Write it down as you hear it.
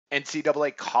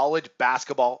NCAA college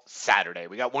basketball Saturday.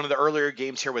 We got one of the earlier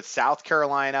games here with South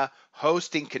Carolina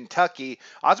hosting Kentucky.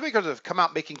 Oddsmakers have come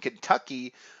out making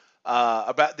Kentucky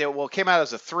came out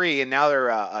as a 3, and now they're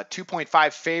a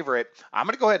 2.5 favorite. I'm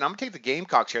going to go ahead and I'm going to take the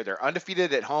Gamecocks here. They're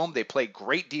undefeated at home. They play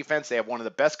great defense. They have one of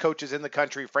the best coaches in the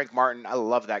country, Frank Martin. I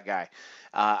love that guy.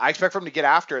 I expect them to get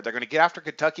after it. They're going to get after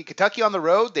Kentucky. Kentucky on the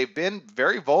road, they've been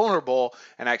very vulnerable,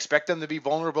 and I expect them to be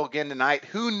vulnerable again tonight.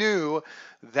 Who knew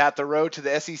that the road to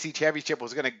the SEC championship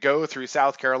was going to go through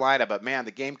South Carolina? But man,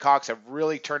 the Gamecocks have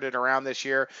really turned it around this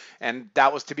year, and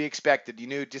that was to be expected. You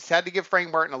knew, just had to give Frank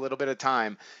Martin a little bit of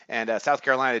time, and South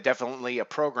Carolina definitely a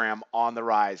program on the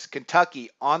rise. Kentucky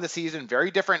on the season,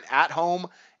 very different at home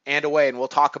and away, and we'll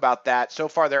talk about that. So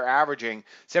far, they're averaging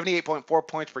 78.4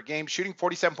 points per game, shooting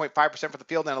 47.5% for the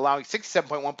field, and allowing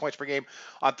 67.1 points per game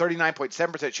on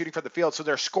 39.7% shooting for the field. So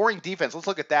their scoring defense, let's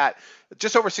look at that.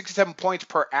 Just over 67 points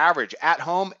per average. At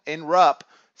home in Rupp,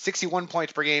 61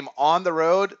 points per game. On the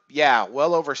road, yeah,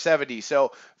 well over 70.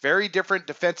 So very different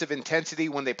defensive intensity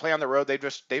when they play on the road.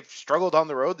 They've struggled on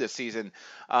the road this season.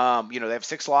 They have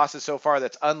 6 losses so far.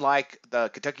 That's unlike the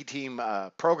Kentucky team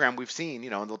program we've seen,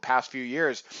 in the past few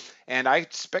years. And I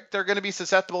expect they're going to be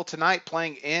susceptible tonight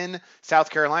playing in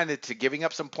South Carolina to giving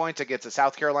up some points against a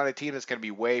South Carolina team that's going to be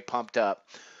way pumped up.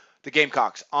 The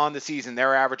Gamecocks on the season,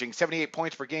 they're averaging 78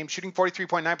 points per game, shooting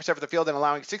 43.9% for the field, and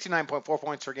allowing 69.4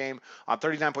 points per game on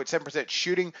 39.7%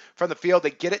 shooting from the field. They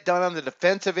get it done on the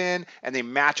defensive end, and they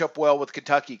match up well with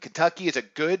Kentucky. Kentucky is a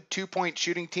good 2-point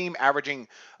shooting team, averaging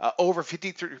over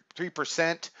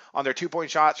 53% on their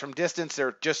 2-point shots from distance.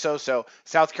 They're just so.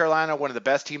 South Carolina, one of the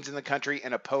best teams in the country,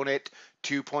 and opponent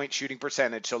 2-point shooting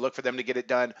percentage. So look for them to get it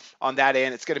done on that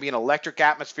end. It's going to be an electric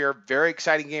atmosphere. Very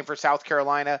exciting game for South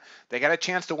Carolina. They got a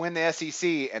chance to win the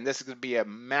SEC, and this is going to be a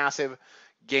massive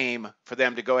game for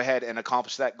them to go ahead and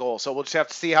accomplish that goal. So we'll just have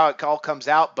to see how it all comes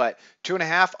out. But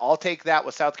 2.5, I'll take that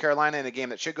with South Carolina in a game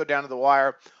that should go down to the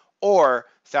wire, or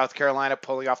South Carolina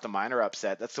pulling off the minor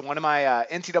upset. That's one of my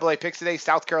NCAA picks today,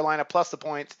 South Carolina plus the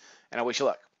points, and I wish you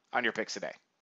luck on your picks today.